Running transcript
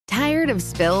of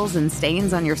spills and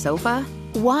stains on your sofa?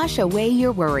 Wash away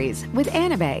your worries with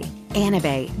Anabay.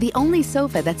 Anabay, the only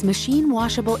sofa that's machine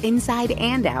washable inside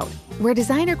and out, where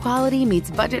designer quality meets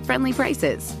budget-friendly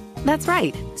prices. That's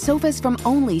right, sofas from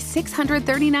only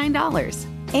 $639.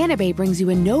 Anabay brings you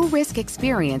a no-risk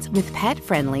experience with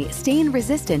pet-friendly,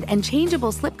 stain-resistant, and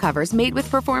changeable slipcovers made with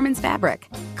performance fabric,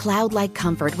 cloud-like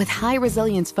comfort with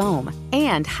high-resilience foam,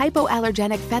 and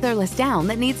hypoallergenic featherless down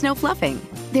that needs no fluffing.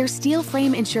 Their steel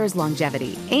frame ensures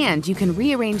longevity, and you can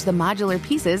rearrange the modular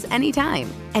pieces anytime.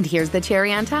 And here's the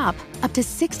cherry on top, up to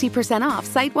 60% off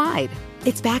site-wide.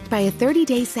 It's backed by a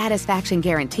 30-day satisfaction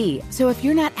guarantee, so if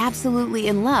you're not absolutely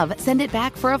in love, send it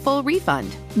back for a full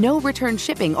refund. No return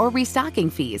shipping or restocking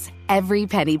fees. Every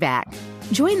penny back.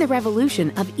 Join the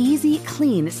revolution of easy,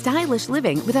 clean, stylish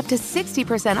living with up to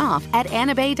 60% off at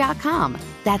anabay.com.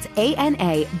 That's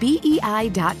ANABEI.com.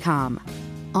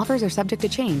 Offers are subject to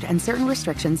change and certain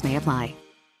restrictions may apply.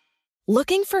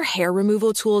 Looking for hair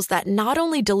removal tools that not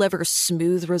only deliver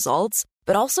smooth results,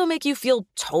 but also make you feel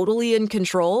totally in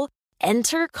control?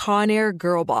 Enter Conair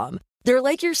Girl Bomb. They're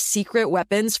like your secret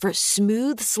weapons for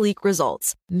smooth, sleek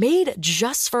results, made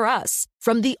just for us.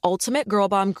 From the ultimate Girl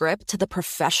Bomb grip to the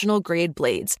professional-grade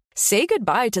blades, say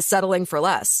goodbye to settling for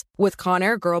less. With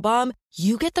Conair Girl Bomb,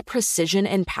 you get the precision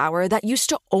and power that used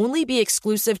to only be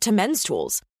exclusive to men's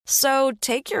tools. So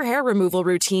take your hair removal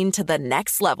routine to the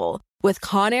next level with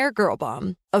Conair Girl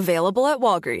Bomb. Available at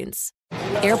Walgreens.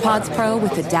 AirPods Pro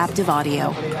with adaptive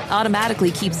audio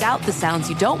automatically keeps out the sounds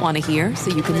you don't want to hear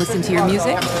so you can listen to your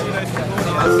music,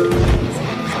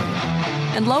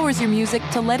 and lowers your music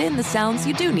to let in the sounds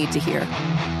you do need to hear.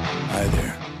 Hi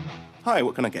there. Hi,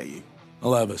 what can I get you?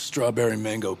 I'll have a strawberry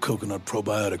mango coconut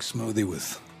probiotic smoothie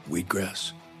with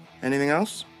wheatgrass. Anything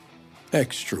else?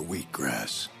 Extra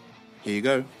wheatgrass. Here you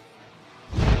go.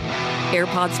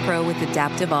 AirPods Pro with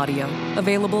adaptive audio.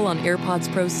 Available on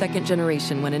AirPods Pro 2nd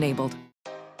generation when enabled.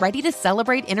 Ready to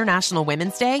celebrate International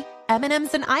Women's Day?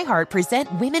 M&M's and iHeart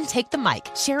present Women Take the Mic,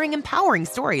 sharing empowering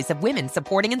stories of women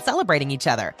supporting and celebrating each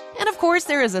other. And of course,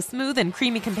 there is a smooth and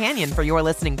creamy companion for your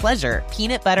listening pleasure,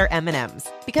 peanut butter M&M's.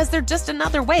 Because they're just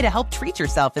another way to help treat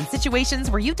yourself in situations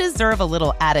where you deserve a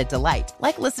little added delight,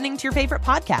 like listening to your favorite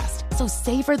podcast. So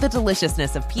savor the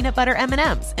deliciousness of peanut butter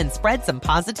M&M's and spread some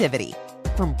positivity.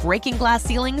 From breaking glass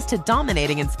ceilings to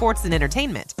dominating in sports and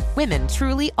entertainment, women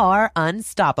truly are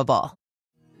unstoppable.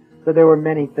 So there were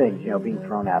many things, being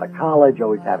thrown out of college,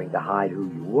 always having to hide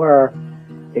who you were.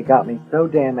 It got me so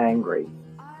damn angry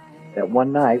that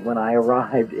one night when I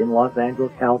arrived in Los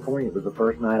Angeles, California, it was the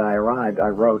first night I arrived, I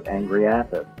wrote Angry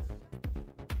Acid.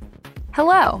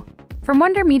 Hello. From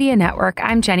Wonder Media Network,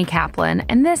 I'm Jenny Kaplan,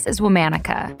 and this is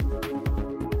Womanica.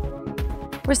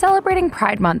 We're celebrating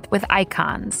Pride Month with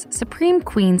icons, supreme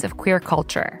queens of queer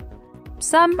culture.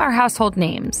 Some are household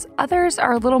names, others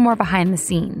are a little more behind the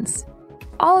scenes.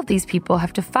 All of these people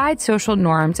have defied social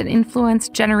norms and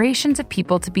influenced generations of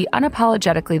people to be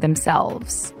unapologetically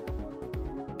themselves.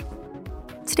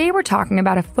 Today we're talking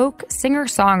about a folk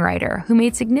singer-songwriter who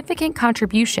made significant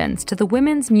contributions to the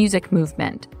women's music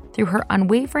movement through her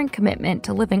unwavering commitment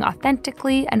to living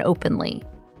authentically and openly.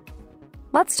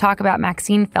 Let's talk about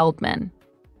Maxine Feldman.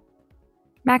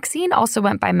 Maxine also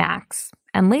went by Max,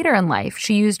 and later in life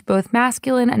she used both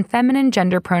masculine and feminine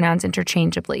gender pronouns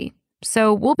interchangeably.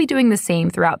 So we'll be doing the same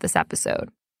throughout this episode.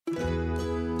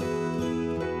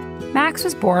 Max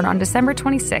was born on December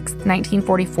 26,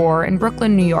 1944 in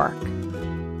Brooklyn, New York.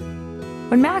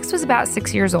 When Max was about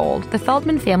 6 years old, the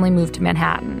Feldman family moved to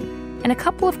Manhattan, and a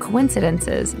couple of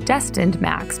coincidences destined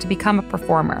Max to become a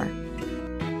performer.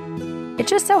 It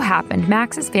just so happened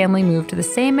Max's family moved to the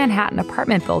same Manhattan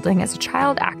apartment building as a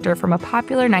child actor from a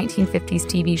popular 1950s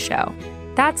TV show.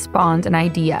 That spawned an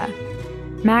idea.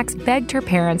 Max begged her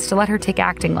parents to let her take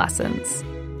acting lessons.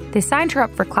 They signed her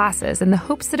up for classes in the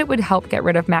hopes that it would help get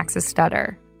rid of Max's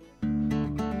stutter.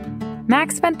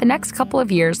 Max spent the next couple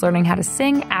of years learning how to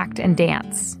sing, act, and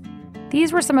dance.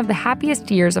 These were some of the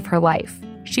happiest years of her life.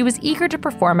 She was eager to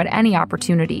perform at any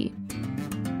opportunity.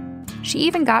 She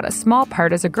even got a small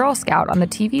part as a Girl Scout on the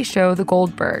TV show The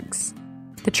Goldbergs.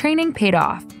 The training paid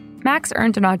off. Max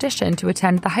earned an audition to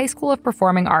attend the High School of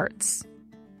Performing Arts.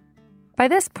 By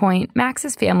this point,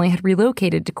 Max's family had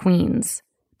relocated to Queens,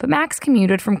 but Max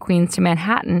commuted from Queens to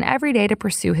Manhattan every day to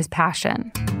pursue his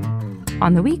passion.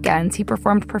 On the weekends, he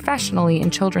performed professionally in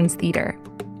children's theater.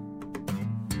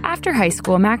 After high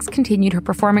school, Max continued her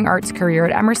performing arts career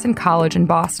at Emerson College in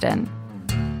Boston.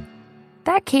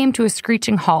 That came to a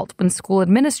screeching halt when school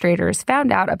administrators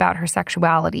found out about her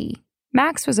sexuality.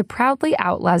 Max was a proudly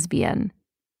out lesbian,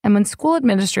 and when school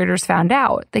administrators found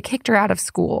out, they kicked her out of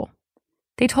school.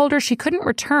 They told her she couldn't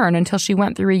return until she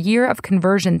went through a year of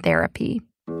conversion therapy.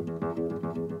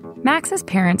 Max's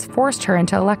parents forced her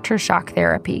into electroshock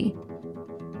therapy.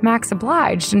 Max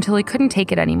obliged until he couldn't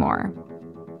take it anymore.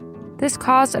 This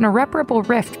caused an irreparable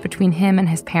rift between him and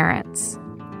his parents.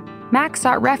 Max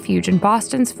sought refuge in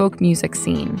Boston's folk music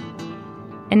scene.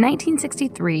 In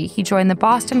 1963, he joined the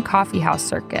Boston coffee house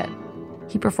circuit.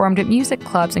 He performed at music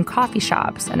clubs and coffee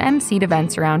shops and emceed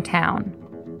events around town.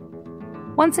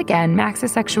 Once again,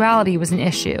 Max's sexuality was an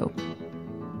issue.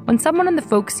 When someone in the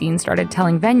folk scene started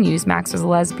telling venues Max was a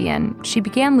lesbian, she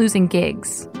began losing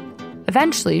gigs.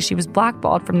 Eventually, she was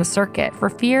blackballed from the circuit for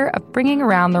fear of bringing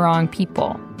around the wrong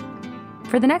people.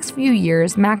 For the next few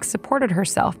years, Max supported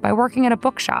herself by working at a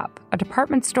bookshop, a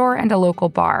department store, and a local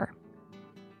bar.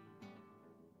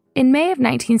 In May of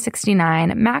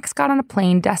 1969, Max got on a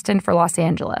plane destined for Los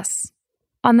Angeles.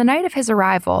 On the night of his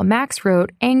arrival, Max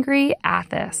wrote Angry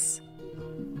Athis,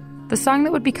 the song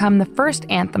that would become the first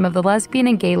anthem of the lesbian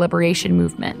and gay liberation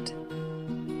movement.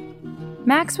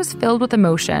 Max was filled with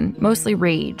emotion, mostly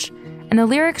rage, and the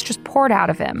lyrics just poured out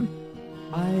of him.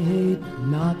 I hate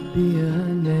not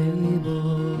being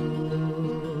able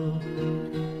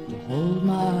to hold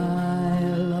my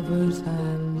lover's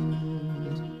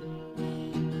hand.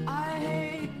 I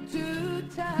hate to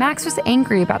tell. Max was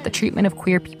angry about the treatment of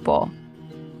queer people.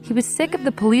 He was sick of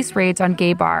the police raids on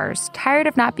gay bars, tired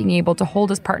of not being able to hold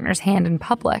his partner's hand in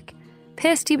public,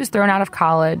 pissed he was thrown out of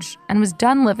college, and was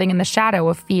done living in the shadow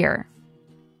of fear.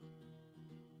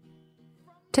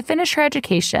 To finish her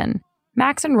education,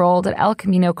 Max enrolled at El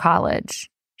Camino College.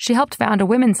 She helped found a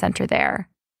women's center there.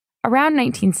 Around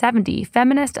 1970,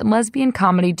 feminist and lesbian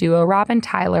comedy duo Robin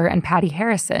Tyler and Patty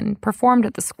Harrison performed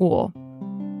at the school.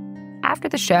 After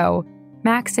the show,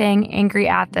 Max sang Angry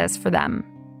Athis for them.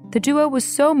 The duo was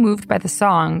so moved by the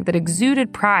song that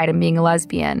exuded pride in being a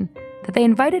lesbian that they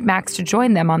invited Max to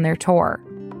join them on their tour.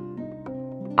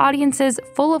 Audiences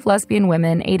full of lesbian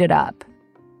women ate it up.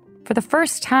 For the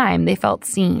first time, they felt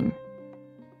seen.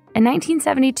 In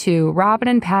 1972, Robin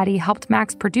and Patty helped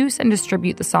Max produce and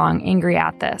distribute the song Angry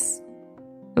Athis.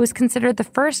 It was considered the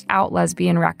first out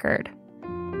lesbian record.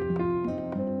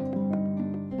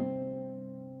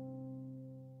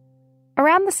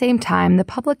 Around the same time, the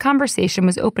public conversation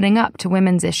was opening up to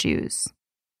women's issues.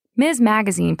 Ms.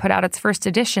 Magazine put out its first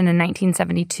edition in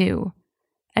 1972,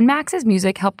 and Max's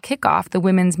music helped kick off the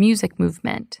women's music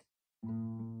movement.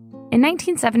 In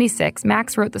 1976,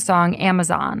 Max wrote the song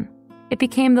Amazon. It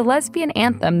became the lesbian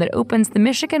anthem that opens the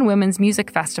Michigan Women's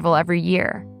Music Festival every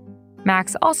year.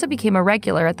 Max also became a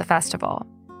regular at the festival.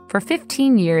 For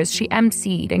 15 years, she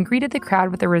emceed and greeted the crowd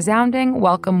with a resounding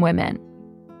 "Welcome Women."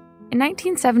 In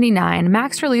 1979,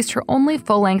 Max released her only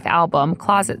full-length album,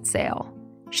 Closet Sale.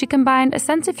 She combined a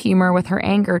sense of humor with her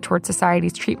anger toward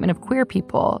society's treatment of queer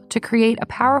people to create a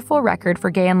powerful record for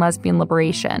gay and lesbian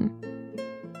liberation.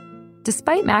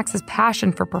 Despite Max's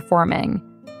passion for performing,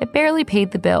 it barely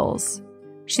paid the bills.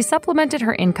 She supplemented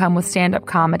her income with stand-up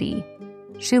comedy.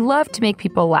 She loved to make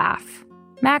people laugh.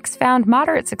 Max found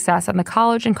moderate success on the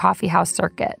college and coffee house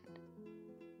circuit.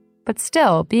 But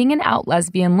still, being an out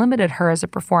lesbian limited her as a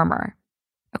performer.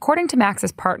 According to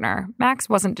Max's partner, Max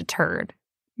wasn't deterred.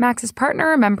 Max's partner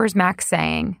remembers Max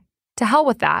saying, "To hell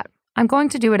with that. I'm going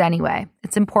to do it anyway.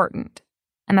 It's important."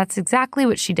 And that's exactly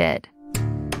what she did.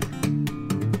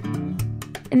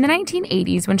 In the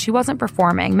 1980s, when she wasn't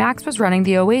performing, Max was running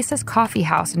the Oasis Coffee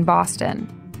House in Boston.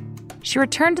 She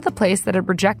returned to the place that had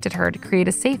rejected her to create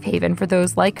a safe haven for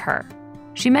those like her.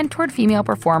 She mentored female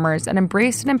performers and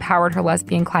embraced and empowered her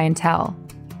lesbian clientele.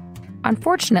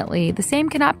 Unfortunately, the same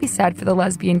cannot be said for the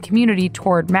lesbian community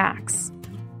toward Max.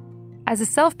 As a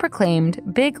self-proclaimed,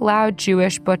 big, loud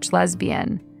Jewish butch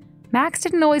lesbian, Max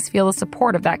didn't always feel the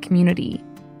support of that community.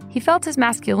 He felt his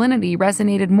masculinity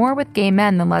resonated more with gay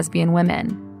men than lesbian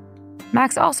women.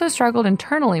 Max also struggled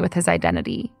internally with his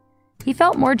identity. He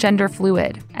felt more gender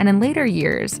fluid, and in later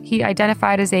years, he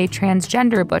identified as a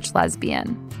transgender butch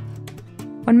lesbian.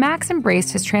 When Max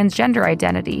embraced his transgender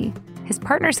identity, his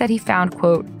partner said he found,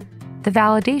 quote, the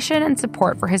validation and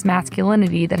support for his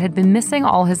masculinity that had been missing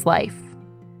all his life.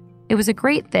 It was a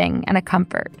great thing and a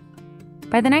comfort.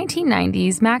 By the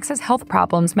 1990s, Max's health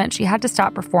problems meant she had to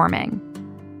stop performing.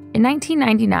 In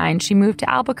 1999, she moved to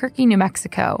Albuquerque, New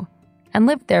Mexico, and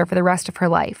lived there for the rest of her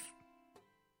life.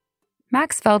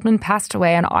 Max Feldman passed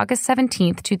away on August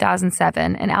 17,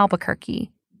 2007, in Albuquerque.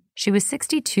 She was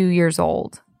 62 years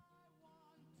old.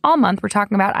 All month, we're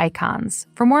talking about icons.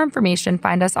 For more information,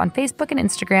 find us on Facebook and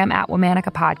Instagram at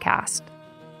Womanica Podcast.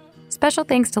 Special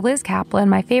thanks to Liz Kaplan,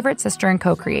 my favorite sister and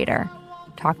co-creator.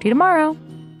 Talk to you tomorrow.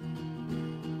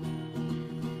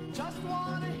 Just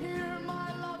wanna hear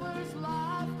my lover's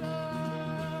lie.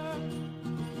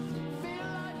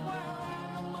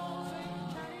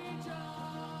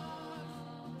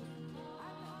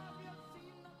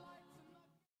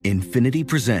 Infiniti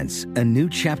presents a new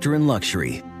chapter in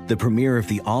luxury, the premiere of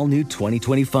the all-new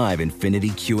 2025 Infiniti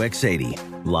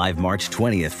QX80, live March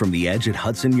 20th from the Edge at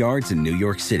Hudson Yards in New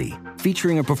York City,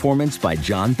 featuring a performance by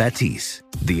John Batiste.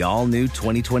 The all-new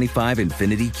 2025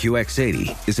 Infiniti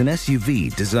QX80 is an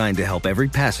SUV designed to help every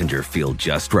passenger feel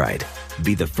just right.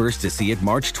 Be the first to see it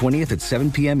March 20th at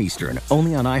 7 p.m. Eastern,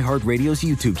 only on iHeartRadio's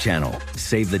YouTube channel.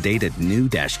 Save the date at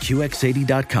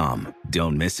new-QX80.com.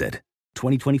 Don't miss it.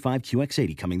 2025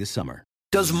 QX80 coming this summer.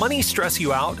 Does money stress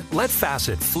you out? Let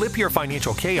Facet flip your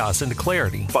financial chaos into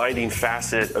clarity. Finding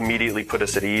Facet immediately put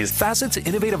us at ease. Facet's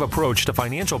innovative approach to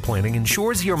financial planning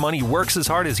ensures your money works as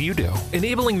hard as you do,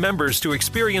 enabling members to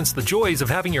experience the joys of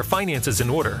having your finances in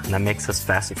order. And that makes us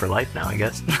Facet for life now, I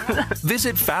guess.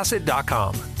 Visit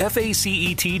Facet.com,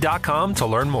 FACET.com to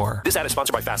learn more. This ad is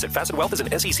sponsored by Facet. Facet Wealth is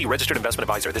an SEC registered investment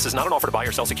advisor. This is not an offer to buy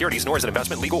or sell securities, nor is it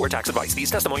investment, legal, or tax advice.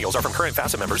 These testimonials are from current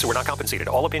Facet members who are not compensated.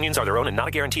 All opinions are their own and not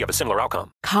a guarantee of a similar outcome.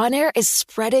 Conair is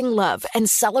spreading love and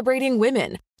celebrating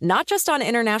women, not just on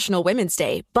International Women's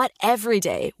Day, but every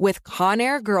day with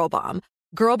Conair Girl Bomb.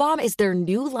 Girl Bomb is their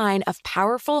new line of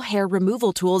powerful hair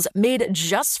removal tools made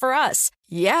just for us.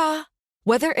 Yeah.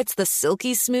 Whether it's the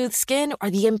silky smooth skin or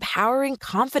the empowering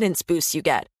confidence boost you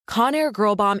get, Conair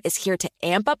Girl Bomb is here to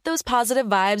amp up those positive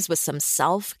vibes with some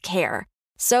self-care.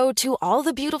 So to all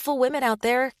the beautiful women out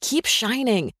there, keep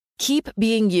shining, keep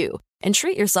being you, and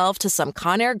treat yourself to some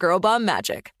Conair Girl Bomb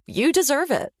magic. You deserve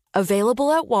it.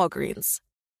 Available at Walgreens.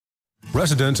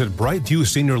 Residents at Brightview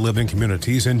Senior Living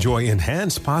Communities enjoy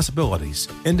enhanced possibilities,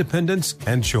 independence,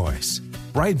 and choice.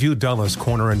 Brightview Dulles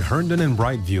Corner in Herndon and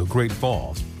Brightview Great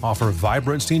Falls offer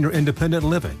vibrant senior independent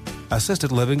living,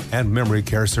 assisted living, and memory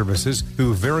care services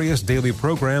through various daily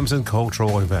programs and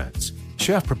cultural events.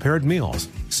 Chef-prepared meals,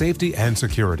 safety and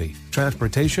security,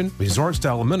 transportation,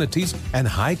 resort-style amenities, and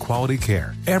high-quality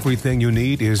care. Everything you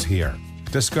need is here.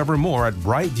 Discover more at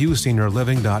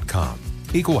brightviewseniorliving.com.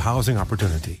 Equal housing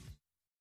opportunity.